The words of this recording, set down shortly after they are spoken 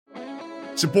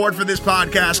Support for this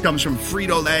podcast comes from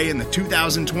Frito-Lay in the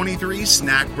 2023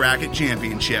 Snack Bracket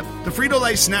Championship. The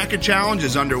Frito-Lay Snack-It Challenge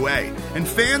is underway, and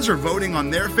fans are voting on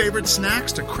their favorite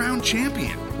snacks to crown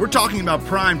champion. We're talking about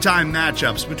prime-time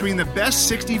matchups between the best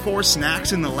 64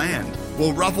 snacks in the land.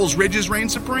 Will Ruffles Ridges reign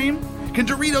supreme? Can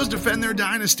Doritos defend their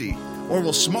dynasty? Or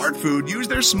will Smart Food use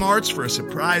their smarts for a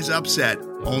surprise upset?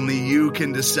 Only you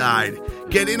can decide.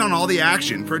 Get in on all the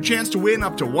action for a chance to win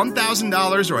up to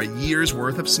 $1,000 or a year's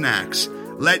worth of snacks.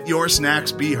 Let your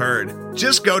snacks be heard.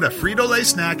 Just go to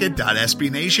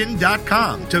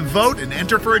fritolaysnacket.sbnation.com to vote and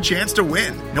enter for a chance to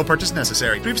win. No purchase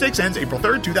necessary. Sweepstakes ends April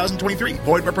 3rd, 2023.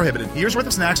 Void where prohibited. Year's worth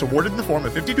of snacks awarded in the form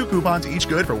of 52 coupons, each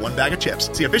good for one bag of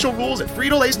chips. See official rules at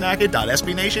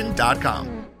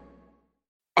fritolaysnacket.sbnation.com.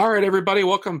 All right, everybody.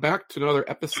 Welcome back to another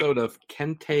episode of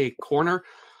Kente Corner.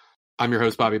 I'm your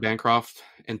host, Bobby Bancroft,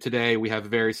 and today we have a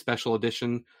very special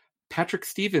edition. Patrick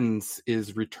Stevens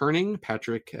is returning.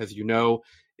 Patrick, as you know,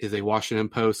 is a Washington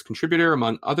Post contributor,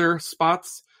 among other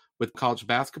spots with college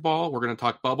basketball. We're going to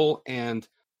talk bubble, and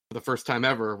for the first time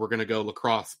ever, we're going to go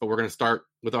lacrosse. But we're going to start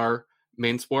with our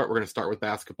main sport. We're going to start with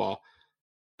basketball.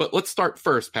 But let's start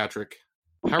first, Patrick.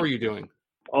 How are you doing?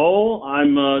 Oh,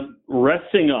 I'm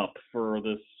resting up for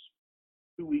this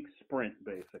 2-week sprint,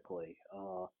 basically.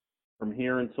 From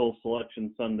here until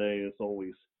Selection Sunday is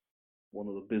always one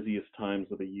of the busiest times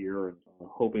of the year, and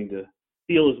hoping to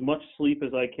steal as much sleep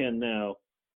as I can now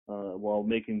while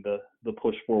making the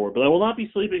push forward. But I will not be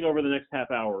sleeping over the next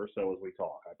half hour or so as we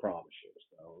talk, I promise you.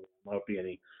 So there won't be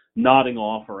any nodding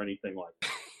off or anything like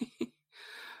that.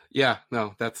 Yeah,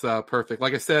 no, that's perfect.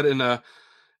 Like I said, in a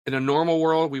normal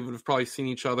world, we would have probably seen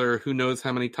each other who knows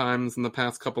how many times in the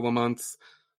past couple of months,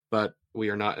 but we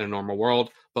are not in a normal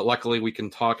world. But luckily we can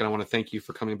talk, and I want to thank you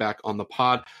for coming back on the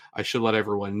pod. I should let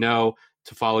everyone know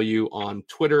to follow you on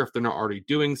Twitter if they're not already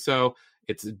doing so.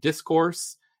 It's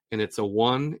Discourse, and it's a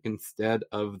 1 instead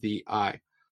of the I.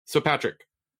 So Patrick,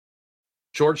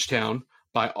 Georgetown,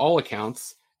 by all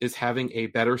accounts, is having a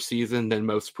better season than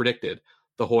most predicted.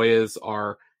 The Hoyas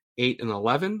are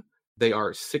 8-11. They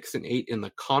are 6-8 in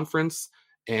the conference,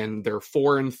 and they're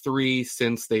 4-3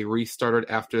 since they restarted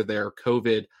after their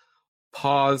COVID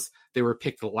pause. They were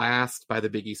picked last by the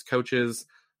Big East coaches.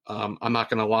 I'm not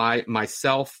going to lie,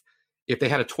 myself, if they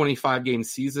had a 25-game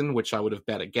season, which I would have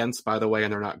bet against, by the way,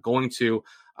 and they're not going to,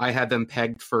 I had them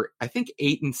pegged for, I think,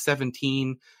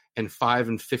 8-17 and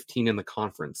 5-15 in the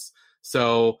conference.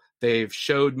 So they've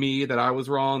showed me that I was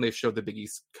wrong. They've showed the Big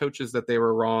East coaches that they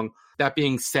were wrong. That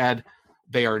being said,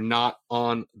 they are not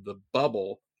on the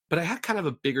bubble. But I had kind of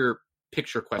a bigger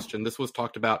picture question. This was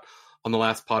talked about on the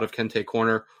last pod of Kente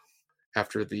Corner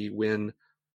after the win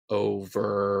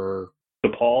over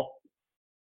DePaul?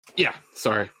 Yeah,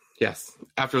 sorry. Yes,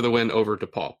 after the win over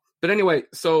DePaul. But anyway,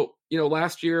 so,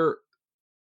 last year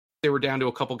they were down to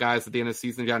a couple guys at the end of the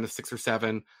season, down to 6 or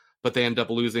 7, but they ended up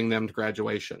losing them to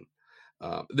graduation.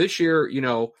 This year,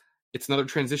 it's another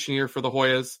transition year for the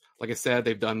Hoyas. Like I said,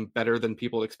 they've done better than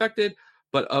people expected.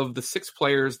 But of the 6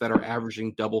 players that are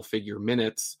averaging double-figure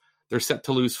minutes, they're set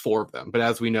to lose 4 of them. But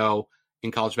as we know,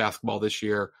 in college basketball this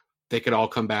year, they could all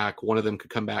come back. One of them could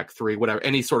come back, 3, whatever,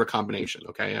 any sort of combination,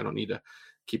 okay? I don't need to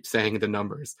keep saying the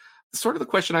numbers. Sort of the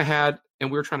question I had, and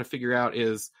we were trying to figure out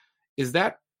is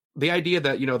that the idea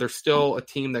that, they're still a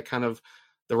team that kind of,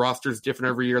 the roster is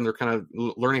different every year and they're kind of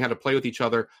learning how to play with each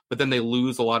other, but then they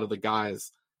lose a lot of the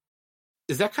guys.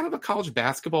 Is that kind of a college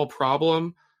basketball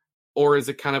problem? Or is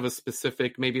it kind of a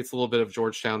specific, maybe it's a little bit of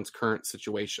Georgetown's current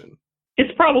situation?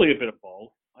 It's probably a bit of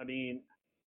both. I mean,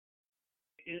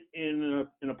 in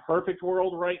a perfect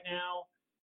world right now,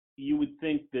 you would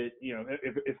think that,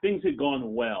 if things had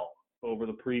gone well over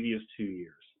the previous 2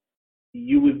 years,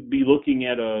 you would be looking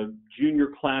at a junior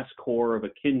class core of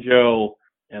Akinjo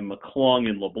and McClung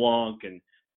and LeBlanc, and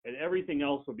everything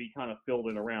else would be kind of filled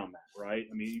in around that, right?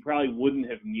 I mean, you probably wouldn't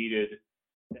have needed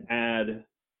to add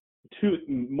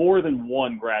more than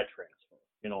one grad transfer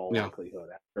in all likelihood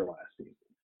after last season.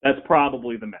 That's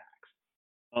probably the max.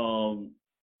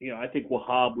 I think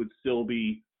Wahab would still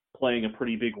be playing a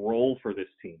pretty big role for this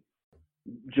team.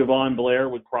 Javon Blair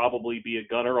would probably be a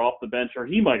gunner off the bench, or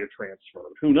he might have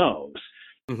transferred. Who knows?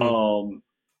 Mm-hmm.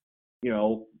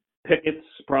 Pickett's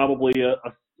probably a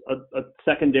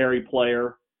secondary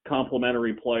player,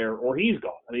 complementary player, or he's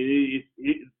gone. I mean,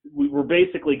 we're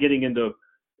basically getting into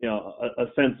a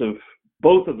sense of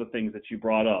both of the things that you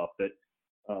brought up, that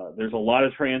there's a lot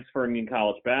of transferring in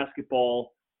college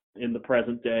basketball in the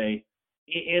present day.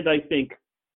 And I think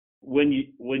when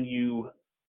you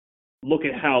look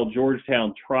at how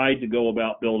Georgetown tried to go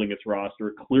about building its roster,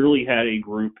 it clearly had a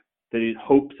group that it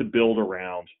hoped to build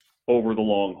around over the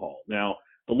long haul. Now,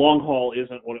 the long haul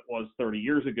isn't what it was 30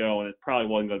 years ago, and it probably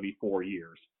wasn't going to be 4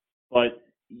 years. But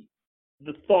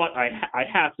the thought I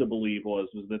have to believe was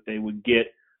that they would get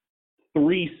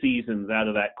 3 seasons out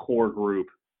of that core group,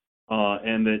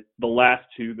 and that the last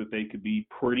 2 that they could be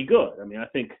pretty good. I mean, I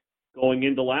think going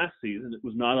into last season, it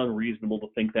was not unreasonable to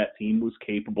think that team was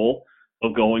capable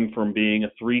of going from being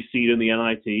a 3 seed in the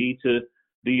NIT to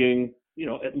being,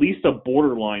 at least a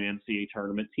borderline NCAA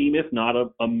tournament team, if not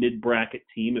a mid-bracket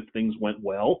team if things went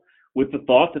well, with the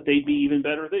thought that they'd be even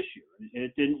better this year. And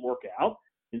it didn't work out.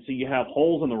 And so you have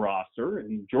holes in the roster.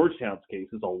 In Georgetown's case,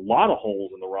 there's a lot of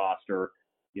holes in the roster,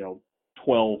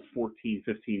 12, 14,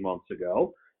 15 months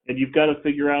ago. And you've got to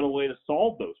figure out a way to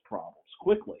solve those problems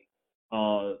quickly.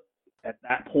 At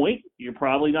that point, you're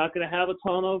probably not going to have a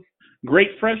ton of great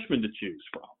freshmen to choose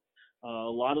from. A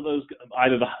lot of those,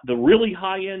 either the really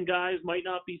high-end guys might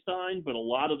not be signed, but a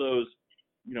lot of those,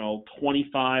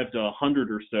 25 to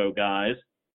 100 or so guys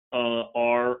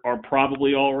are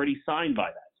probably already signed by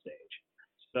that stage.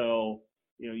 So,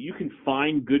 you can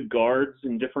find good guards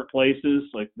in different places.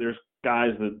 Like there's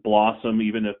guys that blossom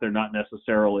even if they're not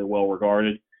necessarily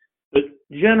well-regarded. But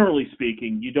generally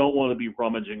speaking, you don't want to be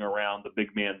rummaging around the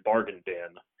big man bargain bin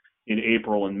in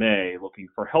April and May looking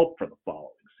for help for the following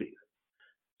season.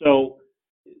 So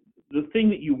the thing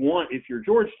that you want if you're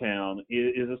Georgetown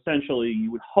is essentially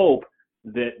you would hope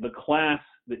that the class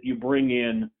that you bring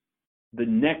in the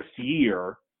next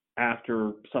year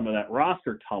after some of that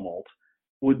roster tumult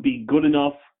would be good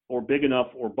enough or big enough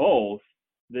or both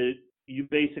that you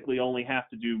basically only have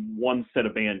to do one set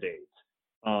of Band-Aids.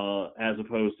 As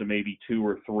opposed to maybe 2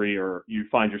 or 3, or you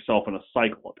find yourself in a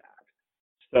cycle of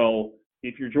that. So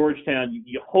if you're Georgetown,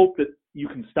 you hope that you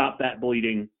can stop that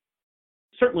bleeding,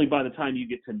 certainly by the time you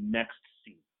get to next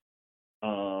season.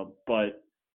 But,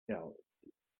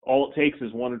 all it takes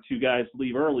is 1 or 2 guys to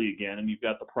leave early again, and you've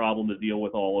got the problem to deal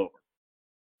with all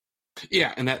over.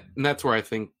 Yeah, and that's where I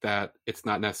think that it's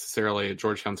not necessarily a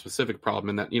Georgetown-specific problem,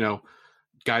 and that,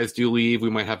 guys do leave. We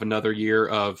might have another year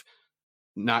of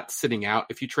not sitting out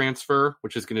if you transfer,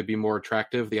 which is going to be more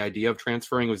attractive. The idea of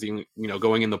transferring was,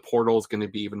 going in the portal is going to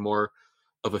be even more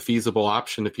of a feasible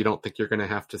option if you don't think you're going to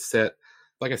have to sit.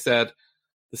 Like I said,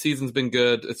 the season's been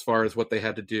good as far as what they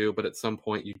had to do, but at some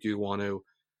point you do want to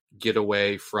get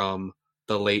away from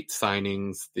the late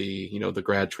signings, the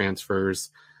grad transfers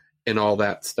and all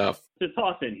that stuff. To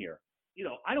toss in here,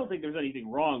 I don't think there's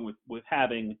anything wrong with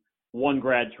having one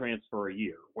grad transfer a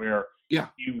year where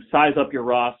you size up your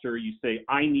roster, you say,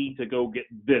 I need to go get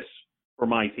this for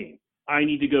my team. I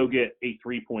need to go get a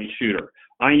 3-point shooter.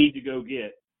 I need to go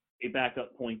get a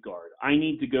backup point guard. I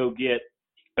need to go get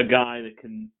a guy that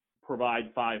can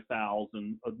provide 5 fouls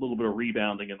and a little bit of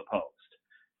rebounding in the post.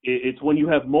 It's when you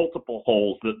have multiple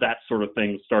holes that sort of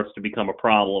thing starts to become a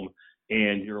problem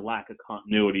and your lack of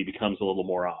continuity becomes a little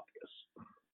more obvious.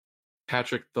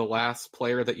 Patrick, the last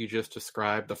player that you just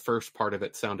described, the first part of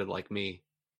it sounded like me.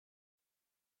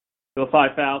 The 5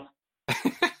 fouls?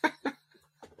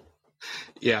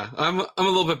 Yeah, I'm a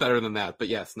little bit better than that, but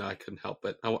yes, no, I couldn't help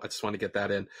it. I just want to get that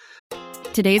in.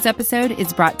 Today's episode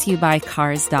is brought to you by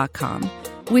Cars.com.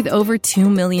 With over 2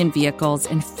 million vehicles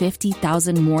and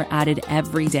 50,000 more added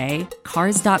every day,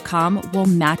 Cars.com will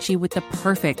match you with the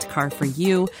perfect car for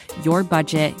you, your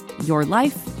budget, your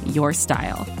life, your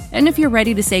style. And if you're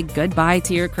ready to say goodbye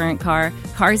to your current car,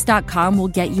 Cars.com will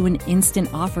get you an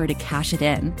instant offer to cash it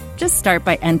in. Just start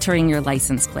by entering your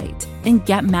license plate and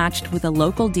get matched with a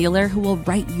local dealer who will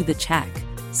write you the check.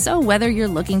 So whether you're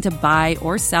looking to buy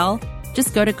or sell,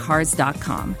 just go to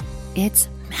Cars.com. It's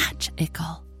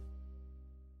magical.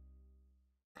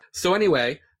 So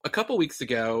anyway, a couple weeks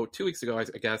ago, 2 weeks ago, I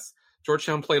guess,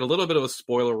 Georgetown played a little bit of a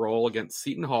spoiler role against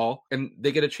Seton Hall, and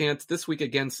they get a chance this week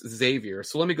against Xavier.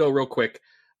 So let me go real quick.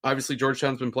 Obviously,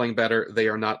 Georgetown's been playing better. They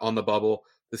are not on the bubble.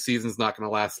 The season's not going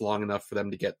to last long enough for them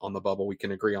to get on the bubble. We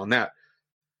can agree on that.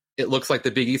 It looks like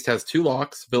the Big East has 2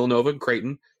 locks, Villanova and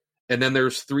Creighton. And then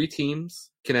there's 3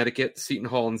 teams, Connecticut, Seton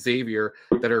Hall, and Xavier,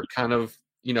 that are kind of,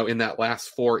 in that last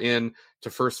 4 in to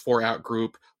first 4 out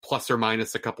group, plus or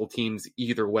minus a couple teams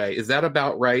either way. Is that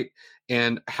about right?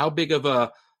 And how big of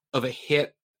a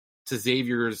hit to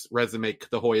Xavier's resume could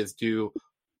the Hoyas do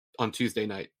on Tuesday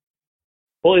night?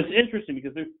 Well, it's interesting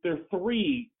because there are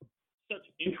 3 such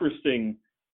interesting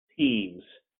teams.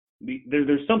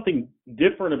 There's something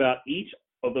different about each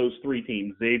of those 3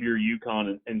 teams, Xavier,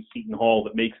 UConn, and Seton Hall,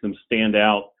 that makes them stand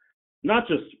out, not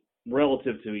just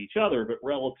relative to each other, but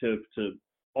relative to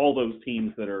all those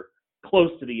teams that are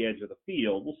close to the edge of the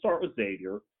field. We'll start with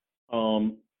Xavier.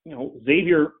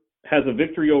 Xavier has a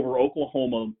victory over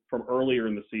Oklahoma from earlier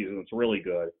in the season. It's really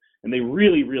good. And they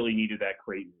really, really needed that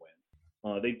Creighton win.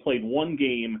 They played one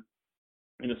game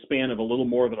in a span of a little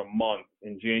more than a month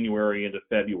in January into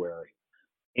February.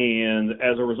 And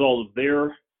as a result of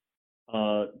their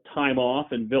time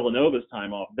off and Villanova's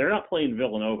time off, they're not playing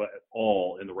Villanova at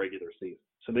all in the regular season.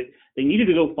 So they needed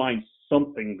to go find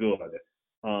something good.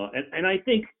 And I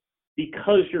think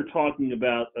because you're talking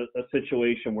about a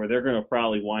situation where they're going to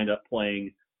probably wind up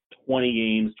playing 20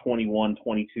 games, 21,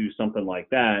 22, something like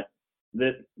that,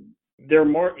 that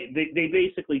they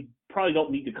basically probably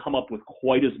don't need to come up with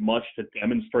quite as much to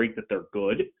demonstrate that they're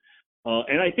good.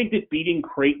 And I think that beating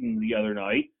Creighton the other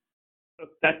night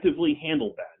effectively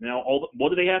handled that. Now, what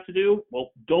do they have to do?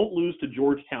 Well, don't lose to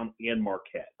Georgetown and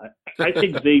Marquette. I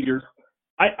think Xavier.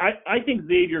 I think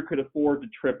Xavier could afford to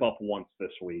trip up once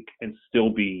this week and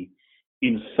still be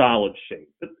in solid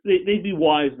shape. But they'd be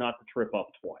wise not to trip up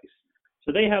twice.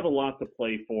 So they have a lot to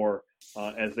play for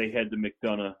as they head to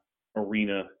McDonough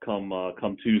Arena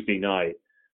come Tuesday night.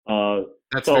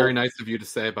 That's very nice of you to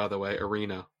say, by the way,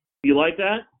 arena. You like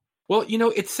that? Well,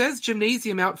 it says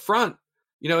gymnasium out front.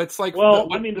 It's like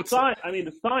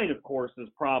the sign, of course, is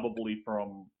probably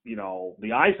from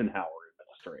the Eisenhower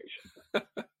administration.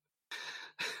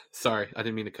 Sorry, I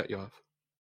didn't mean to cut you off.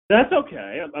 That's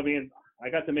okay. I mean,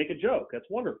 I got to make a joke. That's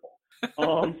wonderful.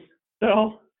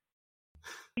 So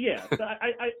yeah,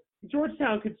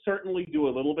 Georgetown could certainly do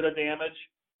a little bit of damage,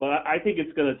 but I think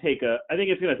it's going to take a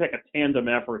tandem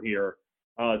effort here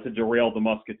to derail the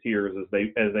Musketeers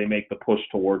as they make the push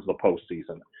towards the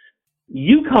postseason.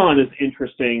 UConn is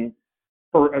interesting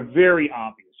for a very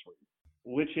obvious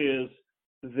reason, which is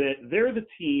that they're the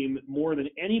team more than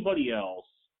anybody else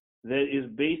that is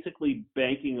basically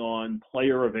banking on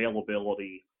player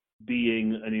availability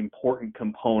being an important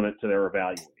component to their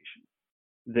evaluation.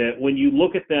 That when you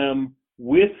look at them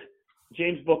with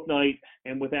James Bouknight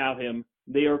and without him,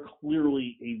 they are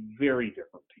clearly a very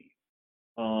different team.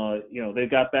 They've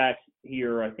got back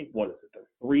here, I think, what is it?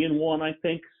 They're 3-1, I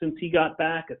think, since he got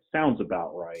back. It sounds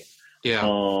about right. Yeah.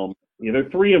 They're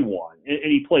 3-1, and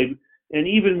he played. And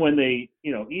even when they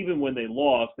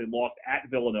lost at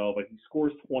Villanova. He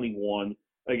scores 21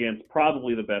 against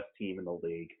probably the best team in the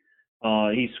league.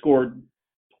 He scored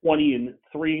 20 in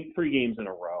three games in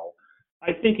a row.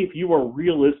 I think if you are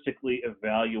realistically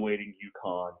evaluating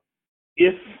UConn,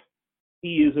 if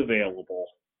he is available,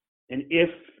 and if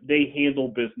they handle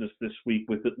business this week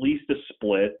with at least a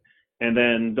split, and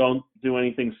then don't do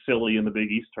anything silly in the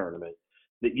Big East tournament,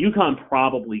 that UConn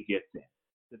probably gets in.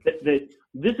 That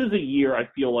this is a year I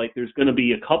feel like there's going to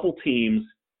be a couple teams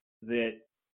that,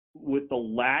 with the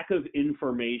lack of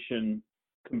information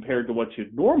compared to what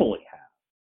you'd normally have,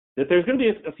 that there's going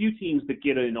to be a few teams that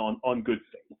get in on good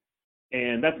faith.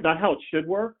 And that's not how it should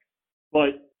work,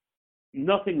 but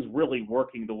nothing's really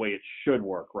working the way it should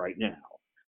work right now.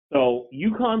 So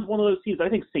UConn's one of those teams. I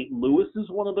think St. Louis is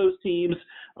one of those teams.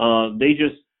 They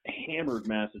just hammered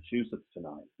Massachusetts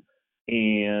tonight.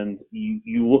 And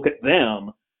you look at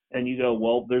them and you go,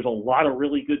 well, there's a lot of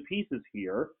really good pieces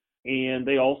here. And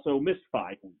they also missed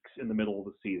 5 weeks in the middle of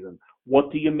the season.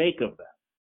 What do you make of that?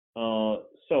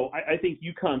 So I think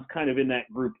UConn's kind of in that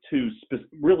group too,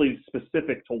 really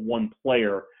specific to one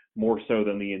player more so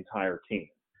than the entire team.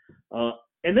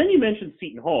 And then you mentioned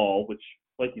Seton Hall, which,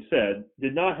 like you said,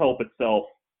 did not help itself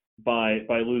by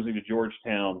losing to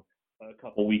Georgetown a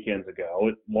couple weekends ago.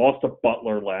 It lost to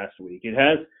Butler last week. It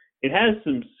has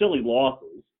some silly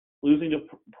losses. Losing to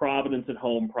Providence at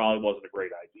home probably wasn't a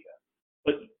great idea.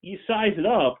 But you size it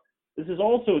up, this is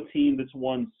also a team that's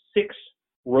won 6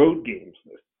 road games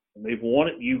this year. And they've won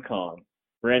at UConn,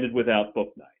 granted without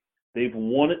Bouknight. They've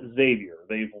won at Xavier.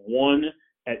 They've won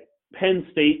at Penn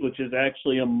State, which is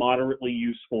actually a moderately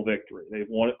useful victory. They've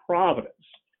won at Providence.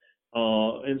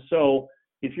 And so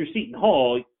if you're Seton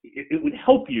Hall, it would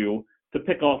help you to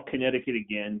pick off Connecticut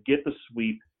again, get the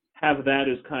sweep, have that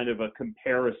as kind of a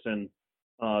comparison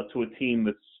to a team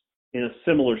that's in a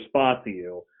similar spot to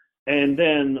you, and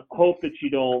then hope that you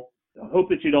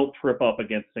don't trip up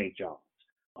against St. John's.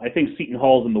 I think Seton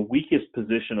Hall's in the weakest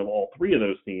position of all 3 of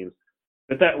those teams,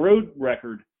 but that road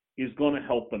record is going to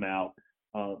help them out.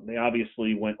 They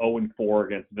obviously went 0-4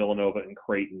 against Villanova and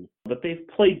Creighton, but they've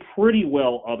played pretty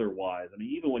well otherwise. I mean,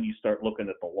 even when you start looking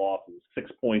at the losses,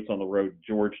 6 points on the road to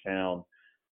Georgetown,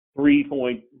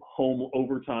 3-point home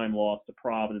overtime loss to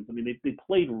Providence. I mean, they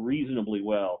played reasonably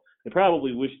well. They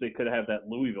probably wish they could have that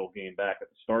Louisville game back at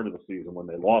the start of the season when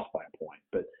they lost by a point,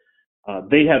 but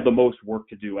they have the most work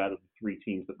to do out of the 3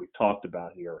 teams that we've talked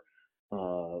about here.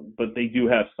 But they do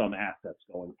have some assets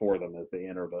going for them as they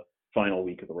enter the final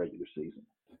week of the regular season.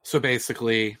 So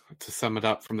basically, to sum it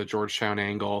up from the Georgetown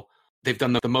angle, they've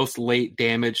done the most late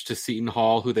damage to Seton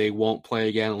Hall, who they won't play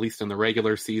again, at least in the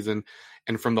regular season.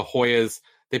 And from the Hoyas,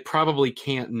 they probably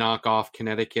can't knock off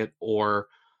Connecticut or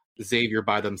Xavier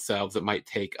by themselves. It might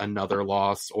take another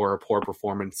loss or a poor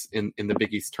performance in the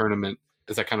Big East tournament.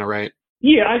 Is that kind of right?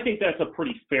 Yeah, I think that's a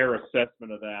pretty fair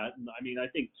assessment of that. And I mean, I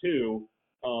think too,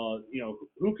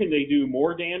 who can they do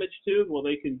more damage to? Well,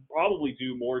 they can probably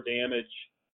do more damage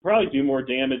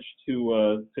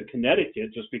to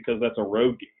Connecticut just because that's a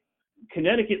road game.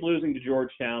 Connecticut losing to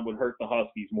Georgetown would hurt the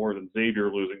Huskies more than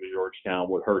Xavier losing to Georgetown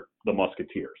would hurt the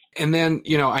Musketeers. And then,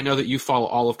 I know that you follow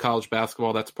all of college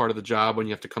basketball. That's part of the job when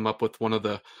you have to come up with one of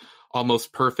the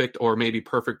almost perfect or maybe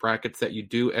perfect brackets that you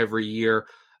do every year.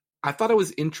 I thought it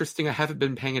was interesting. I haven't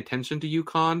been paying attention to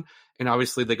UConn, and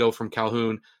obviously they go from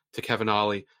Calhoun to Kevin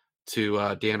Ollie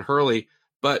to Dan Hurley,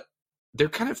 but they're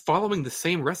kind of following the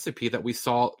same recipe that we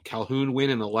saw Calhoun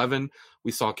win in 11.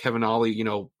 We saw Kevin Ollie,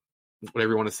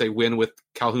 whatever you want to say, win with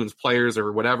Calhoun's players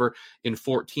or whatever in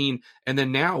 14. And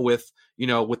then now with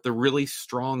the really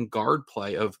strong guard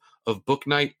play of Book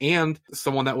Knight and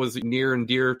someone that was near and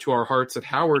dear to our hearts at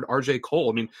Howard, RJ Cole.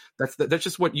 I mean, that's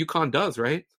just what UConn does,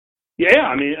 right? Yeah,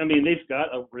 I mean they've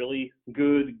got a really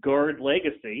good guard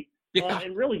legacy,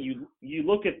 and really you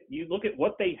look at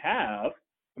what they have.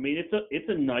 I mean it's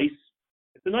a nice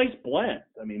blend.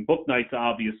 I mean Book Knight's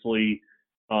obviously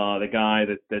the guy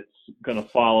that's going to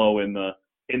follow in the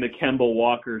Kemba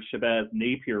Walker, Shabazz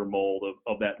Napier mold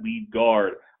of that lead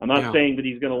guard. I'm not saying that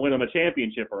he's going to win him a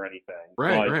championship or anything,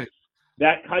 right?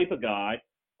 That type of guy.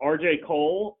 RJ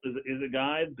Cole is a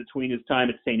guy between his time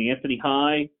at St. Anthony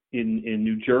High in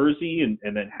New Jersey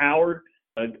and then Howard,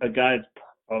 a guy that's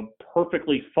a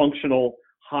perfectly functional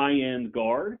high-end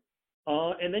guard.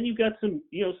 And then you've got some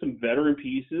veteran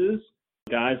pieces,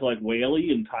 guys like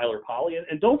Whaley and Tyler Polley.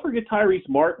 And don't forget Tyrese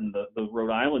Martin, the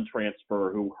Rhode Island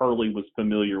transfer who Hurley was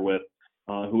familiar with,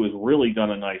 who has really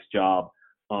done a nice job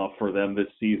for them this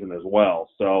season as well.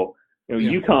 So,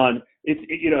 UConn,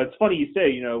 it's funny you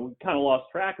say, we kind of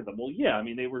lost track of them. Well, yeah, I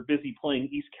mean, they were busy playing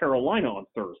East Carolina on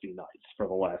Thursday nights for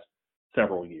the last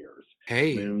several years.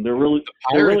 Hey, I mean, there really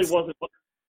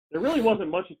wasn't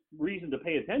much reason to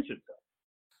pay attention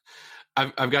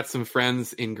to. I've got some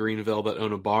friends in Greenville that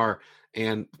own a bar,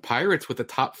 and Pirates with a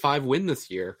top 5 win this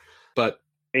year. But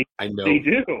I know they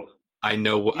do. I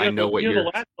know what you're.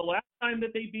 The last time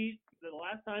that they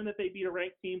beat a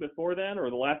ranked team before then, or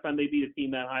the last time they beat a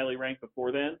team that highly ranked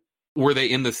before then. Were they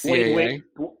in the CAA?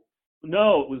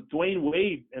 No, it was Dwayne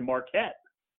Wade and Marquette.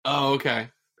 Oh, okay.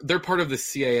 They're part of the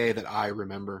CAA that I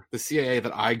remember. The CAA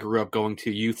that I grew up going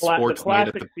to, youth sports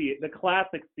night. The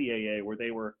classic CAA, where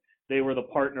they were the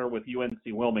partner with UNC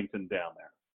Wilmington down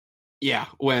there. Yeah,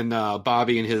 when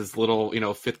Bobby and his little,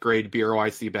 5th grade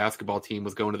BRYC basketball team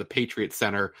was going to the Patriot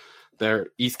Center, their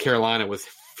East Carolina was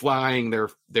flying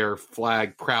their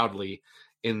flag proudly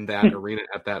in that arena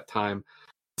at that time.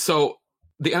 So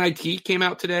the NIT came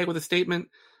out today with a statement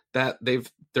that they're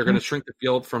going to shrink the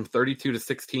field from 32 to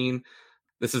 16.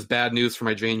 This is bad news for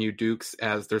my JNU Dukes,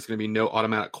 as there's going to be no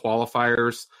automatic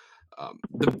qualifiers.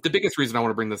 The biggest reason I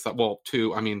want to bring this up,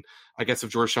 I guess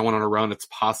if Georgetown went on a run, it's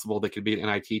possible they could be an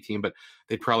NIT team, but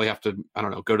they'd probably have to,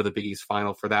 go to the Big East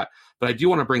final for that. But I do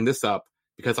want to bring this up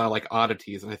because I like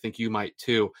oddities, and I think you might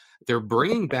too. They're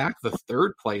bringing back the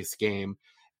third place game,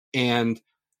 and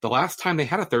the last time they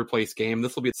had a third place game,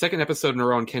 this will be the second episode in a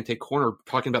row on Kente Corner,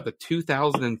 talking about the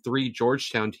 2003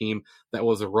 Georgetown team that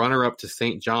was a runner-up to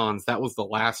St. John's. That was the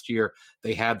last year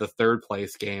they had the third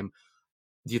place game.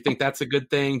 Do you think that's a good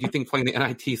thing? Do you think playing the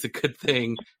NIT is a good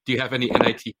thing? Do you have any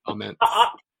NIT comments?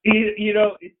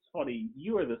 It's funny.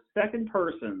 You are the second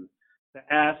person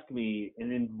to ask me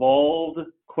an involved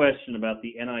question about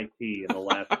the NIT in the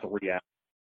last 3 hours.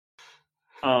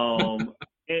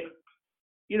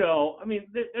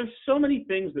 There's so many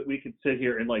things that we could sit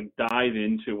here and dive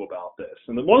into about this.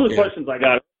 And one of the questions I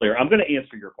got earlier, I'm going to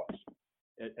answer your question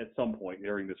at some point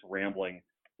during this rambling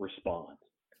response.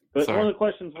 But one of the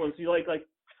questions was,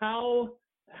 how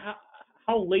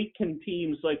late can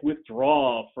teams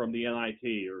withdraw from the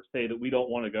NIT or say that we don't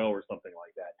want to go or something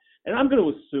like that? And I'm going to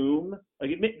assume,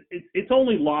 it's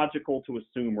only logical to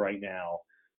assume right now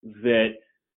that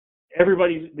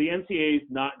the NCAA is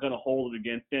not going to hold it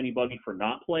against anybody for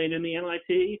not playing in the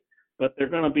NIT, but they're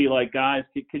going to be like, guys,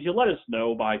 could you let us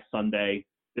know by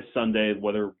this Sunday,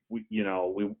 whether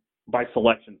by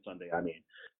selection Sunday,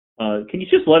 can you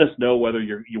just let us know whether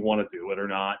you want to do it or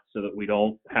not, so that we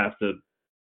don't have to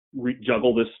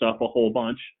juggle this stuff a whole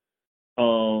bunch?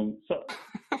 So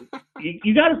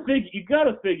you got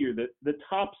to figure that the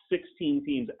top 16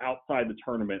 teams outside the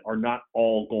tournament are not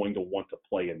all going to want to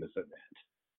play in this event.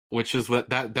 Which is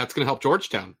that's going to help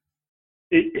Georgetown.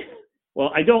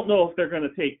 Well, I don't know if they're going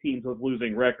to take teams with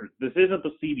losing records. This isn't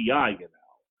the CBI,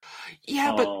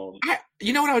 Yeah, but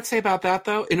you know what I would say about that,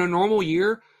 though? In a normal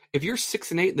year, if you're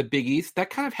 6-8 in the Big East, that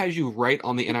kind of has you right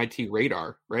on the NIT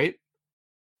radar, right?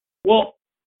 Well,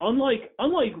 unlike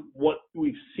what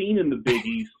we've seen in the Big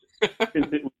East since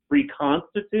it was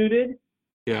reconstituted,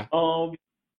 yeah,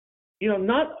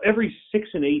 not every 6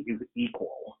 and 8 is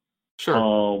equal.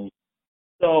 Sure.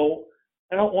 So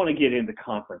I don't want to get into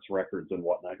conference records and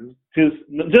whatnot, because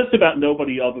just about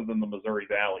nobody other than the Missouri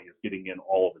Valley is getting in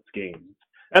all of its games.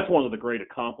 That's one of the great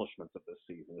accomplishments of this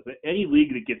season. Is that any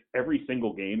league that gets every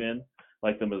single game in,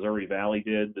 like the Missouri Valley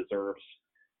did, deserves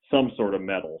some sort of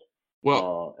medal.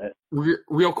 Well,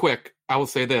 real quick, I will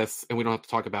say this, and we don't have to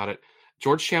talk about it.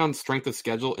 Georgetown's strength of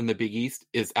schedule in the Big East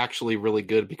is actually really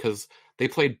good because they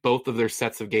played both of their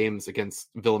sets of games against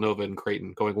Villanova and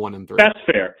Creighton, going 1-3. That's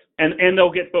fair, and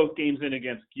they'll get both games in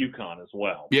against UConn as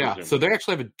well. Yeah, presumably. so they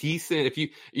actually have a decent.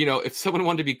 If someone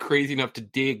wanted to be crazy enough to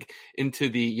dig into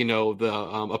the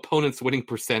opponent's winning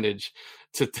percentage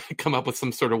to come up with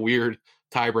some sort of weird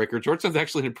tiebreaker, Georgetown's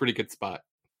actually in a pretty good spot.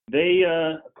 They,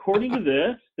 according to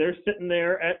this, they're sitting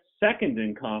there at second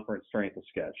in conference strength of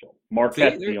schedule.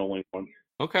 Marquette's the only one.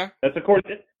 Okay. That's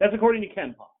according to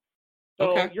Ken Pop.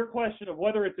 So okay. Your question of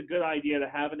whether it's a good idea to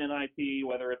have an NIT,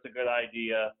 whether it's a good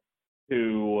idea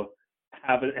to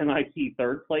have an NIT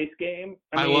third place game.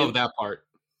 I love that part.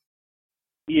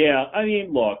 Yeah,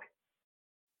 look,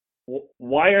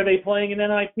 why are they playing an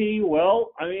NIT?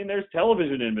 Well, there's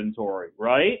television inventory,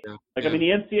 right? Yeah. The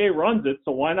NCAA runs it,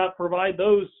 so why not provide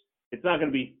those? It's not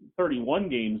going to be 31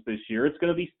 games this year. It's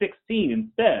going to be 16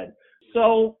 instead.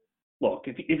 So, look,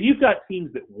 if you've got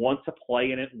teams that want to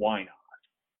play in it, why not?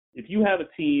 If you have a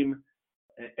team,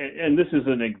 and this is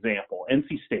an example,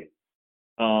 NC State,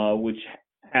 which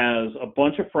has a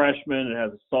bunch of freshmen, it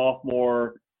has a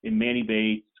sophomore in Manny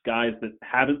Bates, guys that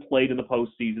haven't played in the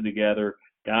postseason together,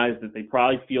 guys that they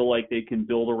probably feel like they can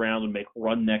build around and make a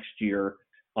run next year.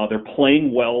 They're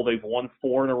playing well. They've won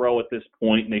 4 in a row at this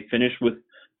point, and they finished with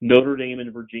Notre Dame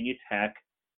and Virginia Tech.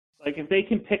 If they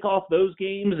can pick off those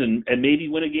games and maybe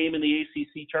win a game in the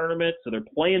ACC tournament, so they're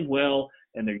playing well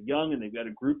and they're young and they've got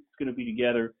a group that's going to be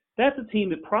together, that's a team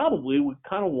that probably would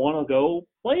kind of want to go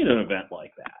play in an event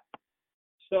like that.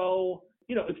 So,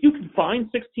 if you can find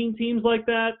 16 teams like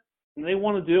that and they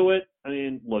want to do it,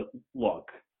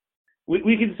 look.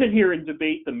 We can sit here and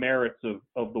debate the merits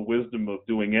of the wisdom of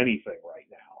doing anything right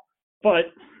now. But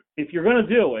if you're going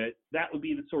to do it, that would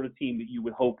be the sort of team that you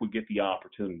would hope would get the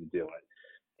opportunity to do it.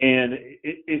 And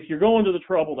if you're going to the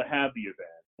trouble to have the event,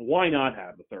 why not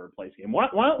have the third place game? Why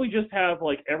don't we just have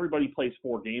everybody plays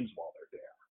 4 games while they're there?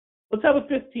 Let's have a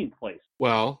 15th place.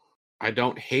 Well, I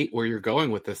don't hate where you're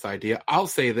going with this idea. I'll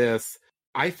say this.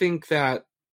 I think that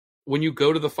when you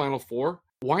go to the Final Four,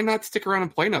 why not stick around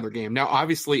and play another game? Now,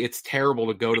 obviously, it's terrible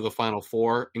to go to the Final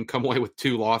Four and come away with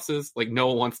 2 losses. No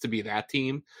one wants to be that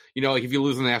team. If you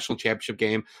lose the national championship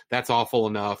game, that's awful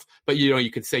enough. But, you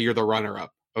could say you're the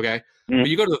runner-up, okay? Mm-hmm. But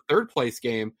you go to the third place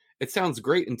game, it sounds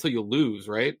great until you lose,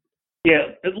 right?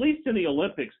 Yeah, at least in the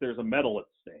Olympics, there's a medal at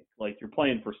stake. You're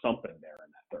playing for something there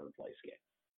in that third place game.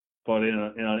 But in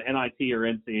an NIT or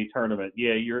NCAA tournament,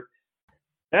 yeah,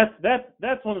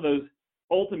 that's one of those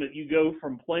ultimate. You go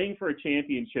from playing for a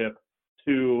championship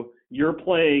to you're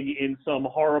playing in some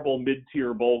horrible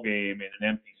mid-tier bowl game in an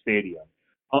empty stadium,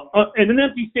 and an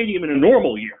empty stadium in a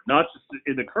normal year, not just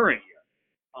in the current year.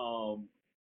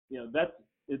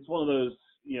 It's one of those.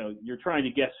 You're trying to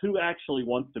guess who actually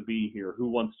wants to be here, who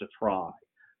wants to try.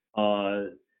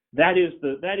 That is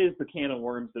the can of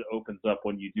worms that opens up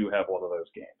when you do have one of those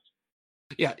games.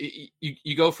 Yeah,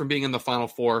 you go from being in the Final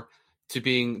Four to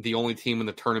being the only team in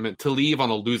the tournament to leave on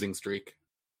a losing streak.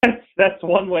 That's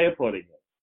one way of putting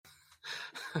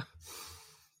it.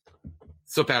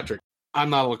 So, Patrick, I'm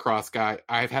not a lacrosse guy.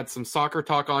 I've had some soccer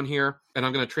talk on here, and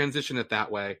I'm going to transition it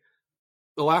that way.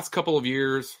 The last couple of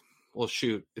years, well,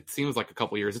 shoot, it seems like a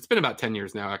couple of years. It's been about 10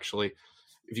 years now, actually.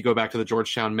 If you go back to the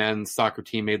Georgetown men's soccer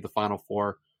team made the Final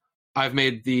Four. I've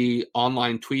made the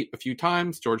online tweet a few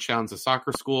times. Georgetown's a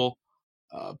soccer school.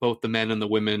 Both the men and the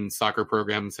women's soccer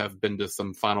programs have been to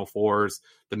some Final Fours.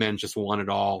 The men just won it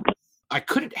all. I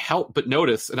couldn't help but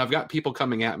notice, and I've got people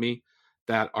coming at me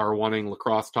that are wanting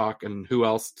lacrosse talk, and who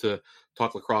else to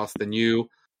talk lacrosse than you.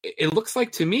 It looks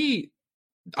like to me,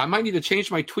 I might need to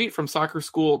change my tweet from soccer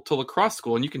school to lacrosse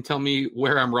school, and you can tell me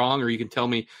where I'm wrong, or you can tell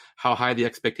me how high the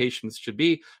expectations should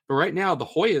be. But right now, the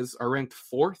Hoyas are ranked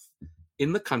 4th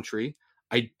in the country.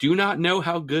 I do not know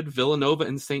how good Villanova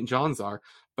and St. John's are,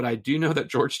 but I do know that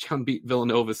Georgetown beat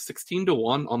Villanova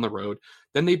 16-1 on the road.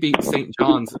 Then they beat St.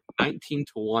 John's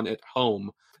 19-1 at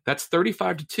home. That's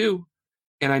 35-2.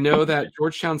 And I know that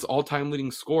Georgetown's all-time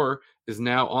leading scorer is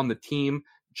now on the team.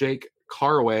 Jake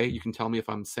Caraway. You can tell me if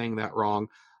I'm saying that wrong.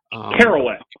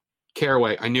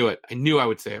 Caraway. I knew it. I knew I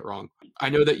would say it wrong. I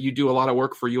know that you do a lot of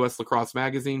work for U.S. Lacrosse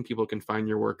Magazine. People can find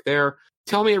your work there.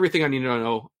 Tell me everything I need to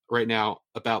know right now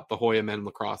about the Hoya men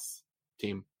lacrosse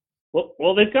team.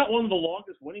 Well, they've got one of the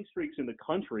longest winning streaks in the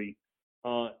country,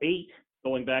 8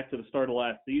 going back to the start of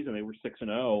last season. They were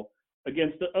 6-0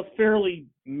 against a fairly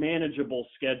manageable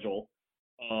schedule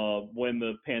when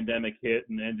the pandemic hit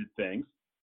and ended things.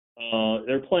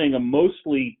 They're playing a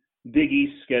mostly Big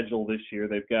East schedule this year.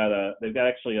 They've got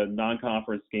actually a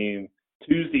non-conference game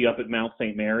Tuesday up at Mount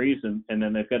St. Mary's, and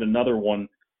then they've got another one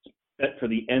set for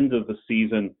the end of the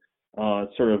season.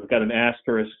 Sort of got an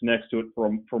asterisk next to it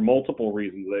for multiple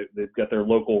reasons. They've got their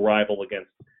local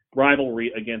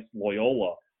rivalry against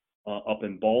Loyola up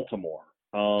in Baltimore.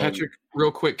 Patrick,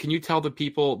 real quick, can you tell the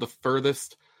people the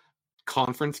furthest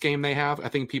conference game they have? I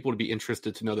think people would be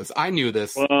interested to know this. I knew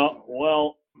this.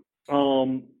 Well,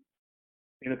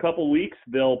 in a couple weeks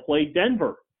they'll play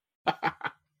Denver,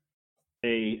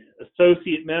 a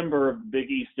associate member of the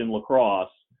Big East in lacrosse.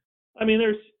 I mean,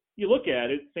 you look at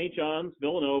it: St. John's,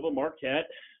 Villanova, Marquette,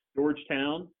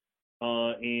 Georgetown,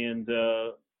 and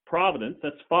Providence.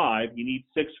 That's 5. You need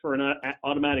 6 for an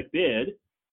automatic bid,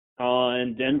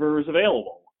 and Denver is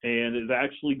available and is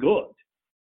actually good.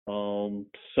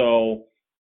 So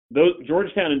those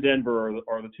Georgetown and Denver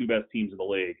are the 2 best teams in the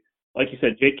league. Like you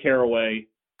said, Jake Caraway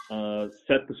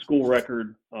set the school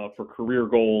record for career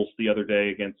goals the other day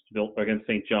against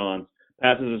St. John's.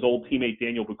 Passes his old teammate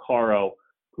Daniel Buccaro,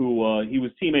 who he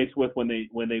was teammates with when they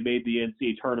made the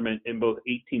NCAA tournament in both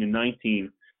 18 and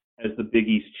 19 as the Big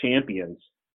East champions.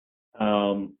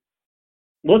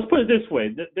 Let's put it this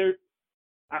way: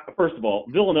 first of all,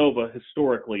 Villanova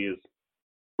historically is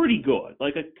pretty good,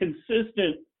 like a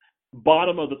consistent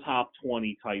bottom of the top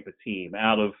 20 type of team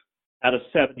out of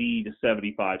 70 to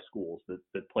 75 schools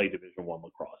that play Division I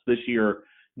lacrosse. This year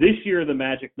the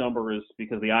magic number is,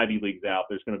 because the Ivy League's out,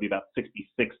 there's going to be about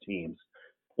 66 teams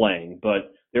playing,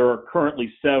 but there are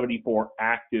currently 74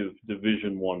 active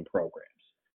Division I programs.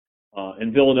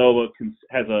 And Villanova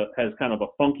has kind of a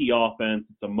funky offense.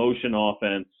 It's a motion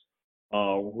offense,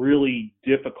 really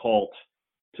difficult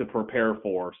to prepare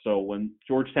for. So when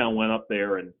Georgetown went up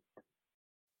there and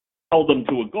held them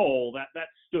to a goal, that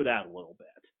stood out a little bit.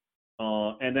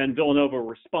 And then Villanova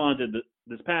responded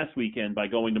this past weekend by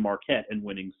going to Marquette and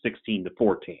winning 16-14.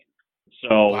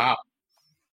 So wow.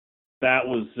 That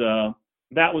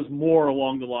was more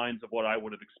along the lines of what I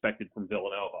would have expected from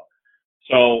Villanova.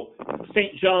 So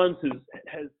St. John's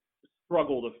has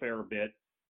struggled a fair bit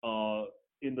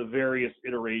in the various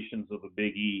iterations of the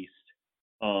Big East.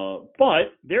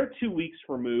 But they're 2 weeks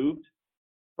removed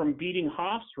from beating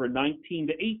Hofstra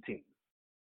 19-18.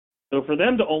 So for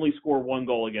them to only score 1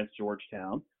 goal against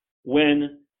Georgetown,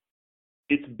 when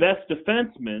its best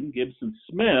defenseman, Gibson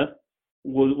Smith,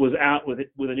 was out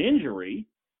with an injury,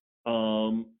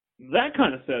 that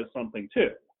kind of says something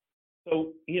too.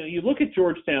 So, you look at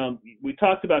Georgetown, we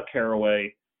talked about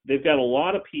Caraway. They've got a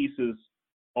lot of pieces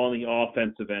on the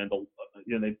offensive end.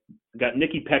 They've got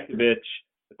Nicky Pekovic,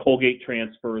 the Colgate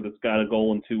transfer that's got a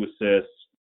goal and 2 assists.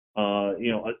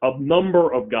 A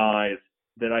number of guys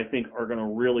that I think are going to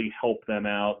really help them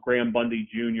out. Graham Bundy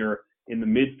Jr. in the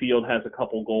midfield has a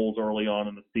couple goals early on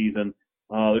in the season.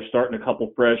 They're starting a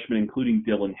couple freshmen, including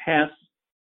Dylan Hess.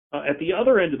 At the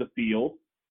other end of the field,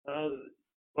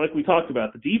 like we talked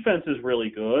about, the defense is really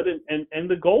good, and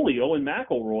the goalie, Owen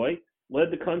McElroy,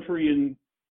 led the country in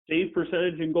save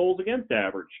percentage and goals against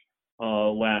average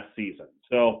last season.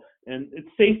 So, and it's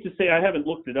safe to say, I haven't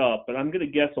looked it up, but I'm going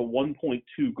to guess a 1.2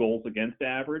 goals against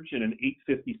average and an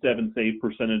 857 save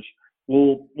percentage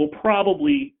will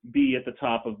probably be at the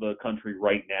top of the country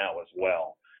right now as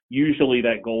well. Usually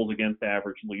that goals against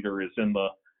average leader is in the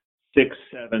 6,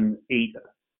 7, 8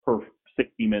 per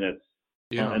 60 minutes.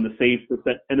 Yeah. And the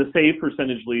save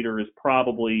percentage leader is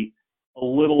probably a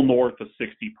little north of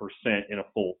 60% in a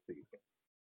full season.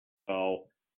 So,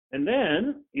 and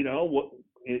then,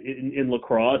 in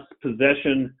lacrosse,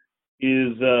 possession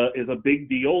is a big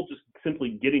deal, just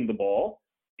simply getting the ball.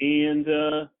 And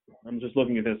I'm just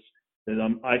looking at this, and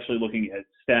I'm actually looking at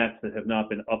stats that have not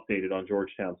been updated on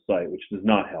Georgetown's site, which does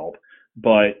not help.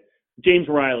 But James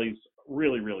Riley's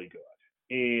really, really good.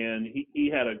 And he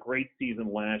had a great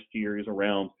season last year. He's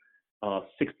around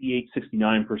 68,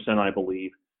 69%, I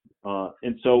believe.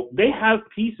 And so they have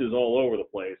pieces all over the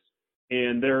place.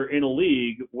 And they're in a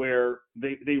league where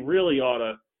they really ought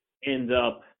to end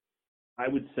up, I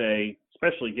would say,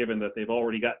 especially given that they've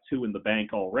already got 2 in the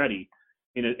bank already,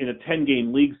 in a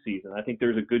 10-game league season. I think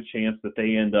there's a good chance that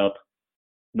they end up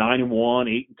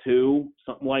 9-1, 8-2,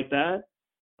 something like that.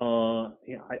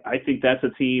 I think that's a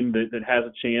team that has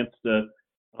a chance to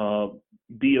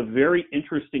be a very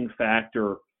interesting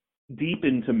factor deep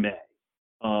into May.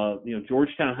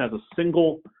 Georgetown has a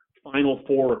single Final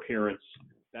Four appearance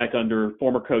back under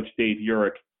former coach Dave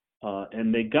Urich,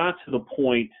 and they got to the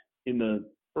point in the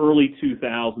early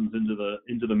 2000s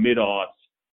into the mid-aughts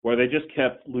where they just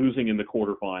kept losing in the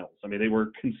quarterfinals. I mean, they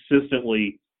were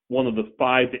consistently one of the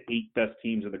 5 to 8 best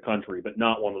teams in the country, but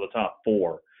not one of the top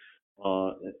 4.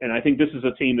 And I think this is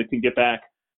a team that can get back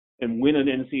and win an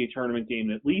NCAA tournament game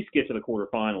and at least get to the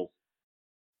quarterfinals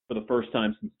for the first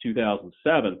time since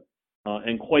 2007,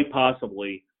 and quite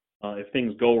possibly, if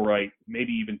things go right,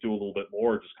 maybe even do a little bit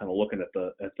more. Just kind of looking at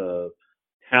the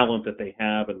talent that they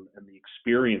have and the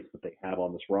experience that they have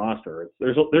on this roster.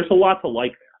 There's a lot to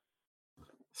like there.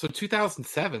 So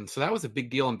 2007. So that was a big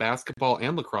deal in basketball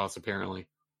and lacrosse, apparently.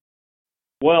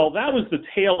 Well, that was the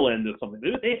tail end of something.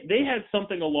 They had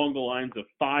something along the lines of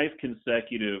 5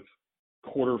 consecutive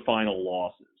quarterfinal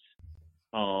losses.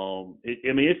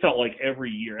 It felt like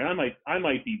every year, and I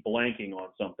might be blanking on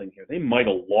something here. They might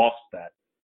have lost that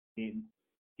game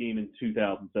in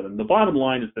 2007. The bottom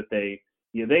line is that they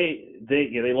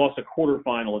lost a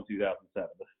quarterfinal in 2007.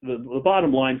 The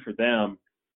bottom line for them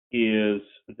is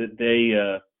that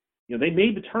they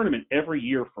made the tournament every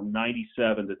year from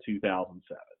 97 to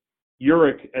 2007.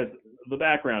 Urich, as the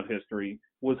background history,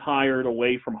 was hired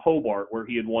away from Hobart, where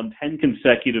he had won 10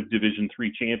 consecutive Division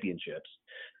III championships,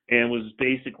 and was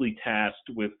basically tasked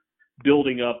with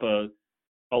building up a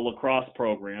lacrosse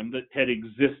program that had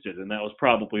existed, and that was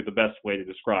probably the best way to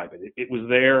describe it. It was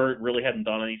there. It really hadn't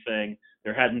done anything.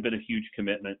 There hadn't been a huge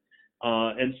commitment.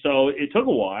 And so it took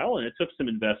a while, and it took some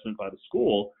investment by the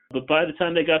school. But by the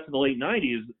time they got to the late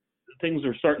 90s, things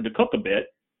were starting to cook a bit,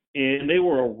 and they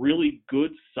were a really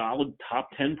good, solid top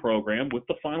 10 program with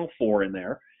the Final Four in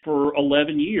there for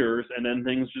 11 years, and then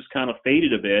things just kind of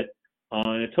faded a bit.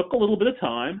 And it took a little bit of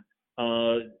time.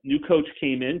 New coach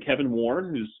came in, Kevin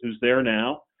Warren, who's there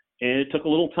now, and it took a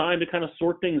little time to kind of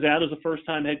sort things out as a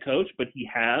first-time head coach, but he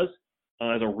has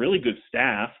a really good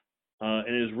staff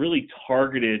and has really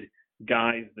targeted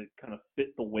guys that kind of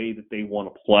fit the way that they want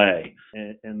to play.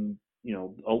 And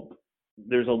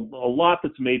there's a lot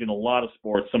that's made in a lot of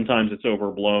sports. Sometimes it's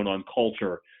overblown on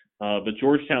culture, but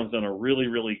Georgetown's done a really,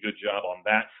 really good job on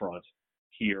that front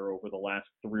here over the last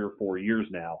 3 or 4 years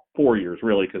now. 4 years,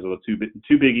 really, because of the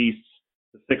two Big Easts,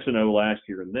 the 6-0 last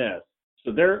year and this.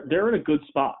 So they're in a good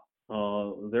spot.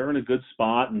 They're in a good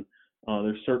spot, and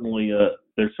there's certainly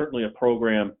a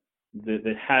program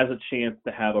that has a chance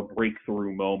to have a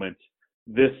breakthrough moment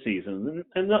this season.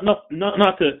 And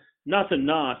not to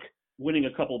knock winning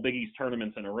a couple of Big East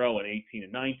tournaments in a row at 18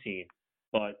 and 19,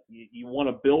 but you want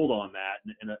to build on that,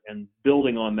 and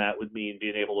building on that would mean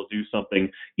being able to do something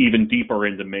even deeper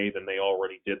into May than they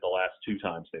already did the last 2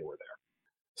 times they were there.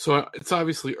 So it's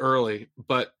obviously early,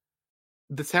 but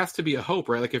this has to be a hope,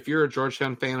 right? Like if you're a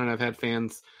Georgetown fan, and I've had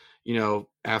fans,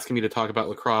 asking me to talk about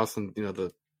lacrosse, and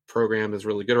the program is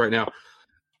really good right now.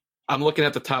 I'm looking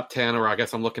at the top 10, or I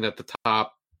guess I'm looking at the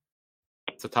top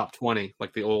 20,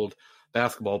 like the old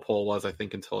basketball poll was, I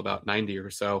think, until about 90 or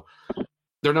so.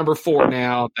 They're number 4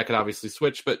 now. That could obviously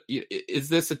switch, but is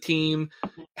this a team?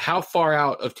 How far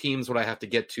out of teams would I have to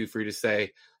get to for you to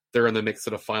say they're in the mix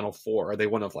of the Final Four? Are they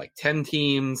one of like 10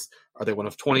 teams? Are they one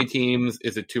of 20 teams?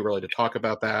 Is it too early to talk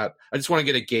about that? I just want to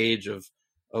get a gauge of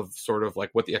sort of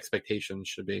like what the expectations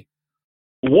should be.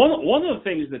 One of the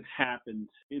things that's happened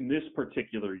in this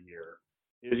particular year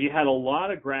is you had a lot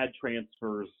of grad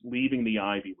transfers leaving the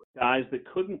Ivy League, guys that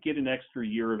couldn't get an extra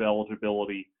year of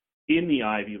eligibility in the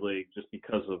Ivy League just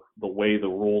because of the way the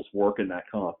rules work in that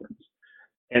conference.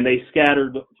 And they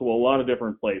scattered to a lot of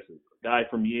different places. A guy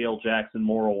from Yale, Jackson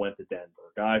Morrill, went to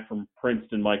Denver. A guy from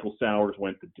Princeton, Michael Sowers,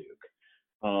 went to Duke.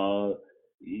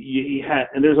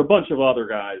 And there's a bunch of other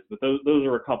guys, but those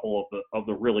are a couple of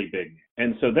the really big.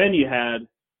 And so then you had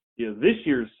this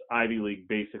year's Ivy League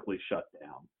basically shut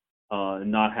down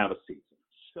and not have a season.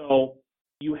 So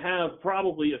you have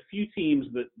probably a few teams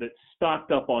that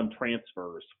stocked up on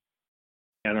transfers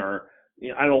and are,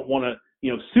 I don't want to,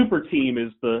 super team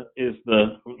is the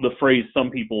phrase some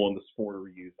people in the sport are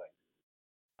using.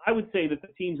 I would say that the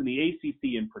teams in the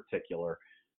ACC in particular,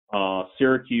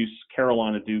 Syracuse,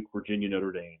 Carolina, Duke, Virginia,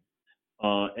 Notre Dame,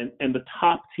 and the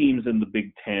top teams in the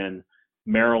Big Ten,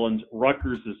 Maryland,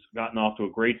 Rutgers has gotten off to a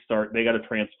great start. They got a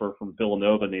transfer from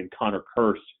Villanova named Connor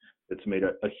Kurse that's made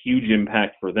a huge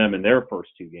impact for them in their first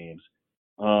 2 games.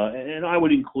 And I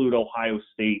would include Ohio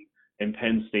State and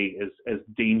Penn State as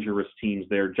dangerous teams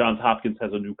there. Johns Hopkins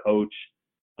has a new coach.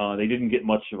 They didn't get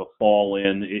much of a fall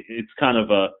in. It's kind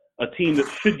of a team that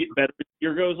should get better as the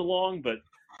year goes along, but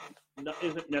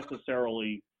isn't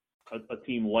necessarily a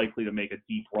team likely to make a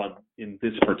deep run in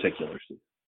this particular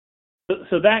season.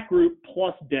 So that group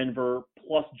plus Denver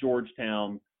plus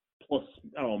Georgetown plus,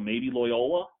 I don't know, maybe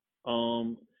Loyola.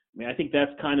 I think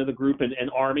that's kind of the group. And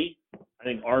Army. I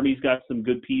think Army's got some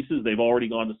good pieces. They've already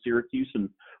gone to Syracuse and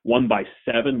won by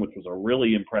 7, which was a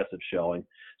really impressive showing.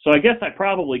 So I guess I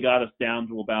probably got us down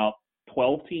to about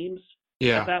 12 teams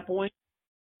at that point.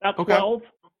 About 12.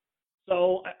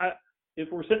 So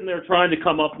if we're sitting there trying to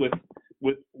come up with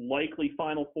likely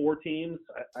Final Four teams,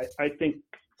 I think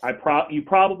you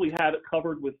probably have it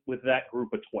covered with that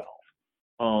group of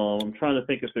 12. I'm trying to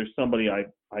think if there's somebody I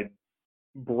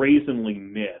brazenly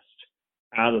missed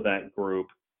out of that group.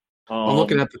 I'm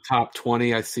looking at the top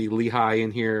 20. I see Lehigh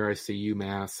in here. I see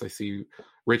UMass. I see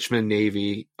Richmond,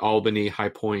 Navy, Albany, High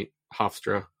Point,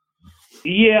 Hofstra.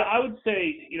 Yeah, I would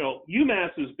say,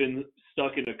 UMass has been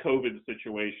stuck in a COVID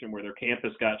situation where their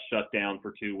campus got shut down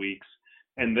for 2 weeks,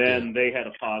 and then they had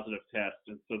a positive test.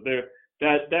 And so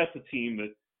that's a team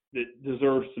that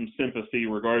deserves some sympathy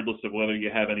regardless of whether you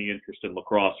have any interest in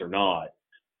lacrosse or not.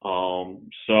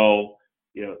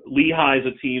 Lehigh is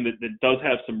a team that does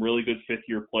have some really good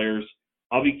fifth-year players.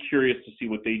 I'll be curious to see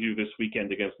what they do this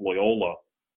weekend against Loyola.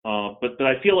 But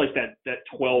I feel like that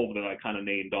 12 that I kind of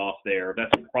named off there,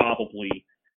 that's probably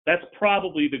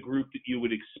the group that you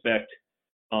would expect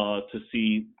to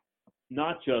see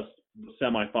not just the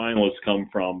semifinalists come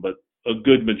from, but a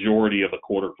good majority of the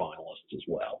quarterfinalists as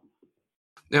well.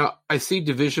 Now, I see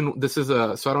division. This is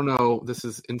so I don't know. This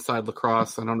is Inside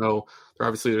Lacrosse. I don't know.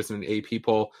 Obviously, there's an AP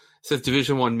poll. It says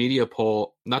Division I media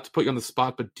poll. Not to put you on the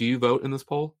spot, but do you vote in this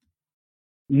poll?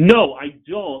 No, I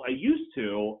don't. I used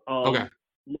to. Okay.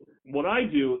 What I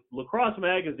do, Lacrosse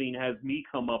Magazine has me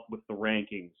come up with the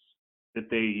rankings that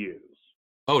they use.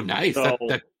 Oh, nice. So,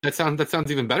 that sounds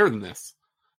even better than this.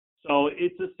 So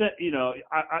it's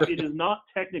it is not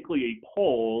technically a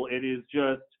poll. It is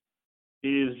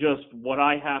just what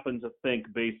I happen to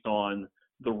think based on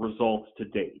the results to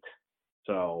date.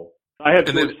 So I have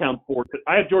Georgetown fourth.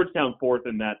 I have Georgetown fourth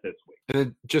in that this week. And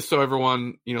then just so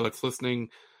everyone that's listening,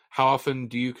 how often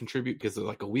do you contribute? Is it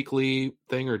like a weekly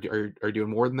thing, or are you doing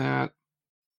more than that?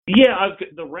 Yeah, I've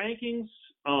got the rankings.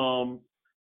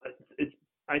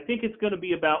 I think it's going to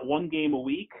be about one game a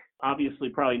week. Obviously,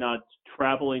 probably not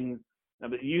traveling.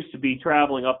 It used to be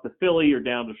traveling up to Philly or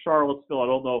down to Charlottesville. I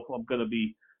don't know if I'm going to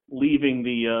be leaving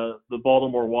the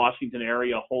Baltimore-Washington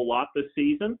area a whole lot this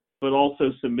season, but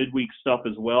also some midweek stuff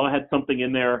as well. I had something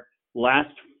in there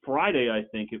last Friday, I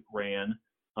think it ran,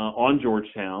 on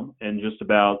Georgetown, and just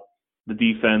about the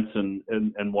defense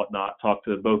and whatnot. Talked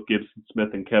to both Gibson Smith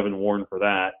and Kevin Warren for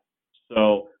that.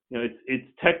 So, it's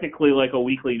technically like a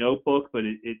weekly notebook, but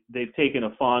they've taken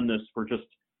a fondness for just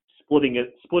splitting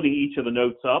each of the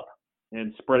notes up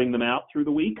and spreading them out through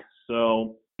the week.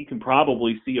 So you can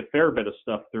probably see a fair bit of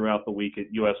stuff throughout the week at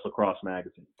US Lacrosse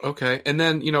Magazine. Okay. And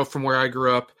then, from where I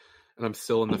grew up, and I'm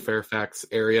still in the Fairfax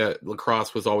area,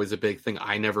 lacrosse was always a big thing.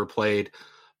 I never played,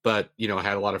 but, I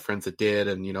had a lot of friends that did,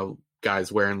 and,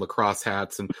 guys wearing lacrosse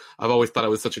hats. And I've always thought it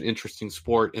was such an interesting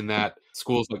sport in that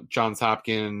schools like Johns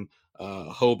Hopkins,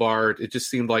 Hobart, it just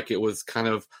seemed like it was kind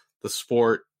of the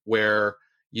sport where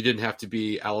you didn't have to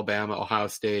be Alabama, Ohio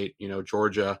State,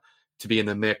 Georgia to be in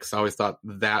the mix. I always thought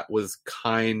that was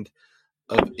kind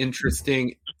of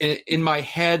interesting. In my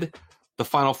head, the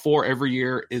Final Four every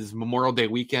year is Memorial Day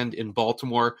weekend in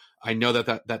Baltimore. I know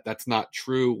that's not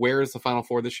true. Where is the Final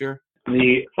Four this year?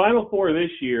 The Final Four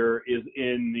this year is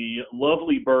in the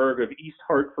lovely burg of East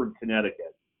Hartford,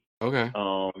 Connecticut. Okay.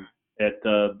 At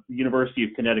the University of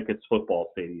Connecticut's football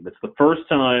stadium. It's the first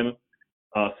time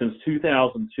since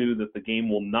 2002 that the game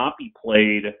will not be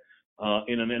played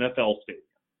in an NFL stadium.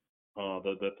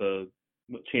 The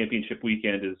championship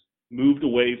weekend is moved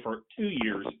away for 2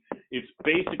 years. It's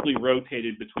basically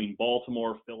rotated between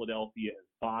Baltimore, Philadelphia, and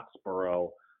Foxborough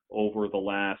over the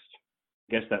last,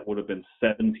 I guess that would have been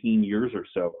 17 years or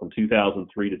so, from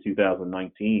 2003 to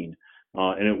 2019.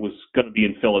 And it was going to be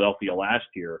in Philadelphia last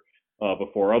year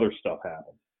before other stuff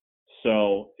happened.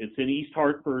 So it's in East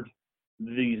Hartford.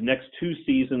 These next 2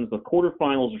 seasons, the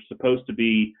quarterfinals are supposed to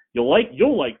be, you'll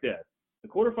like this. The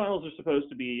quarterfinals are supposed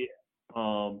to be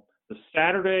the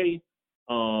Saturday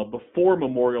before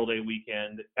Memorial Day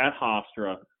weekend at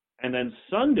Hofstra, and then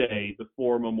Sunday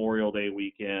before Memorial Day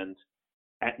weekend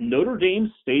at Notre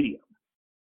Dame Stadium.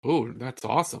 Oh, that's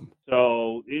awesome.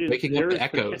 So it is making up the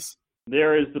echoes.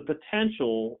 There is the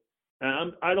potential,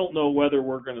 and I don't know whether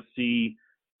we're going to see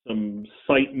some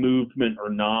site movement or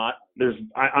not.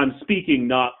 I'm speaking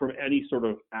not from any sort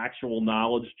of actual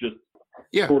knowledge, just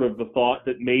sort of the thought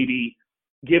that maybe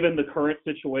given the current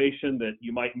situation, that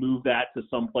you might move that to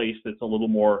some place that's a little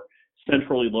more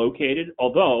centrally located.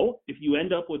 Although, if you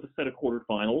end up with a set of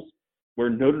quarterfinals where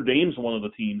Notre Dame's one of the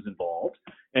teams involved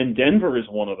and Denver is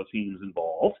one of the teams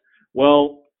involved,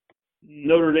 well,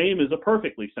 Notre Dame is a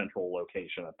perfectly central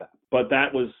location at that. But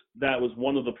that was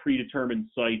one of the predetermined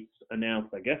sites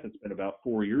announced, I guess it's been about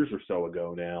 4 years or so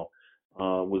ago now,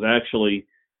 was actually,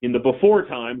 in the before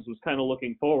times, was kind of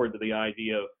looking forward to the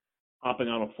idea of hopping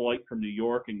on a flight from New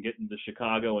York and getting to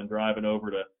Chicago and driving over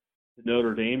to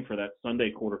Notre Dame for that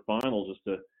Sunday quarterfinal just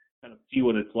to kind of see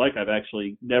what it's like. I've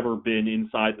actually never been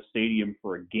inside the stadium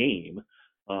for a game.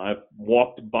 I've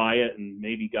walked by it and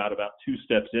maybe got about 2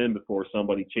 steps in before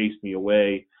somebody chased me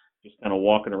away, just kind of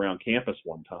walking around campus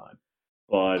one time.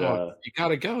 But you got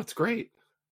to go. It's great.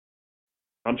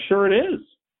 I'm sure it is.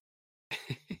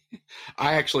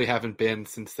 I actually haven't been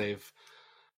since they've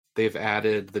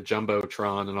added the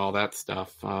Jumbotron and all that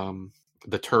stuff.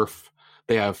 The turf.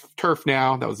 They have turf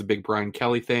now. That was a big Brian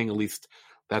Kelly thing. At least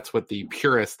that's what the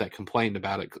purists that complained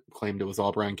about it claimed it was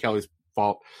all Brian Kelly's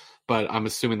fault. But I'm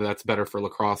assuming that's better for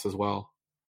lacrosse as well.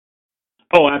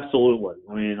 Oh, absolutely.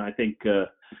 I mean, I think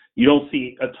you don't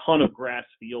see a ton of grass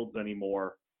fields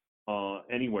anymore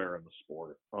anywhere in the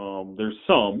sport. There's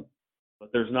some,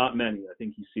 but there's not many. I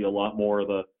think you see a lot more of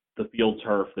the field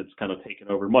turf that's kind of taken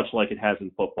over, much like it has in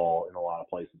football in a lot of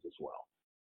places as well.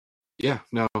 Yeah,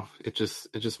 no, it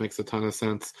just makes a ton of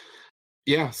sense.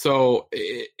 Yeah, so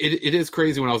it is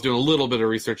crazy. When I was doing a little bit of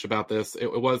research about this, it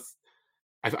was,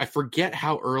 I forget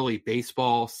how early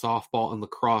baseball, softball, and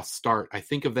lacrosse start. I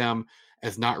think of them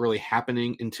as not really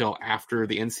happening until after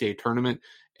the NCAA tournament,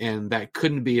 and that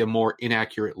couldn't be a more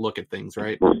inaccurate look at things,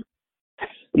 right?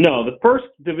 No, the first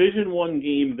Division I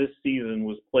game this season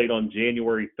was played on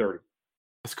January 30th.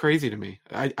 That's crazy to me.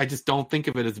 I just don't think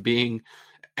of it as being,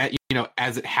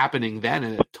 as it happening then,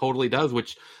 and it totally does,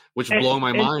 which blow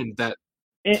my mind that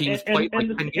teams played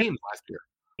 10 games last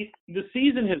year. The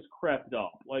season has crept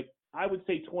up. Like, I would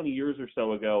say 20 years or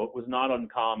so ago, it was not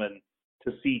uncommon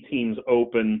to see teams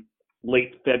open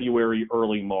late February,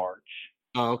 early March.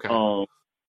 Oh, okay.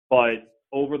 But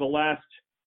over the last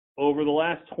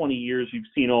 20 years, you've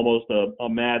seen almost a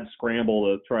mad scramble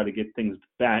to try to get things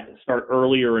back, start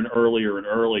earlier and earlier and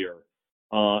earlier,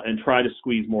 and try to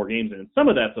squeeze more games in. And some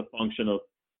of that's a function of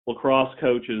lacrosse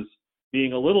coaches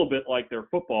being a little bit like their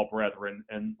football brethren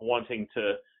and wanting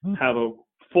to have a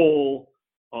full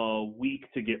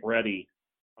week to get ready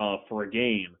for a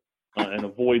game and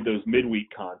avoid those midweek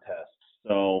contests.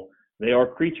 So they are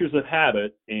creatures of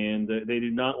habit, and they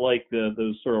do not like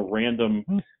those sort of random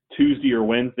Tuesday or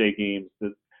Wednesday games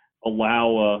that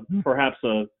allow perhaps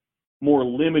a more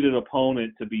limited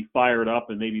opponent to be fired up,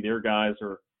 and maybe their guys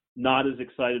are not as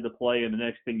excited to play, and the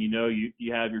next thing you know,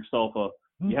 you have yourself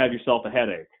a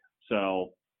headache.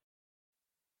 So.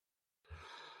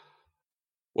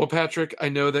 Well, Patrick, I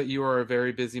know that you are a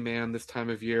very busy man this time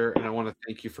of year, and I want to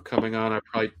thank you for coming on. I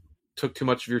probably took too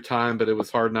much of your time, but it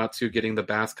was hard not to, getting the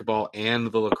basketball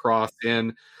and the lacrosse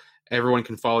in. Everyone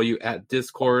can follow you at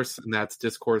Discourse, and that's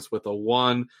Discourse with a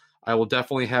 1. I will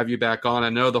definitely have you back on. I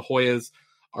know the Hoyas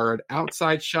are an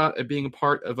outside shot at being a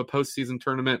part of a postseason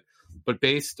tournament, but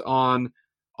based on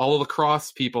all the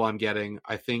lacrosse people I'm getting,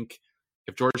 I think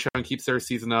if Georgetown keeps their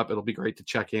season up, it'll be great to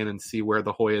check in and see where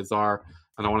the Hoyas are.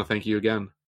 And I want to thank you again.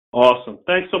 Awesome.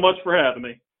 Thanks so much for having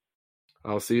me.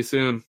 I'll see you soon.